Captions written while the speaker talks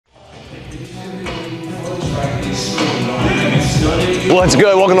What's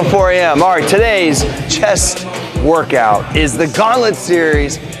good? Welcome to 4 a.m. All right, today's chest workout is the Gauntlet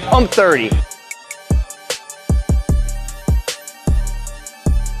series, Pump 30.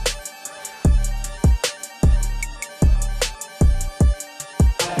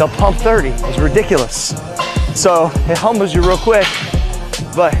 The Pump 30 is ridiculous. So it humbles you real quick,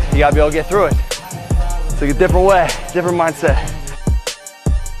 but you gotta be able to get through it. It's like a different way, different mindset.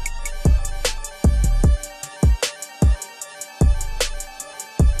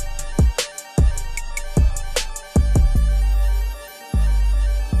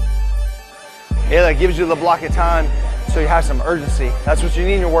 Yeah, that gives you the block of time so you have some urgency. That's what you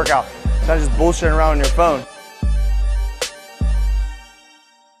need in your workout. It's not just bullshitting around on your phone.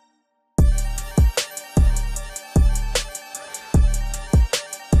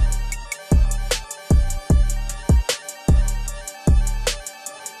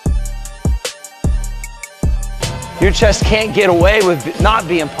 Your chest can't get away with not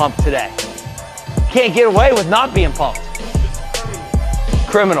being pumped today. Can't get away with not being pumped.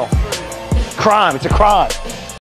 Criminal. Crime, it's a crime.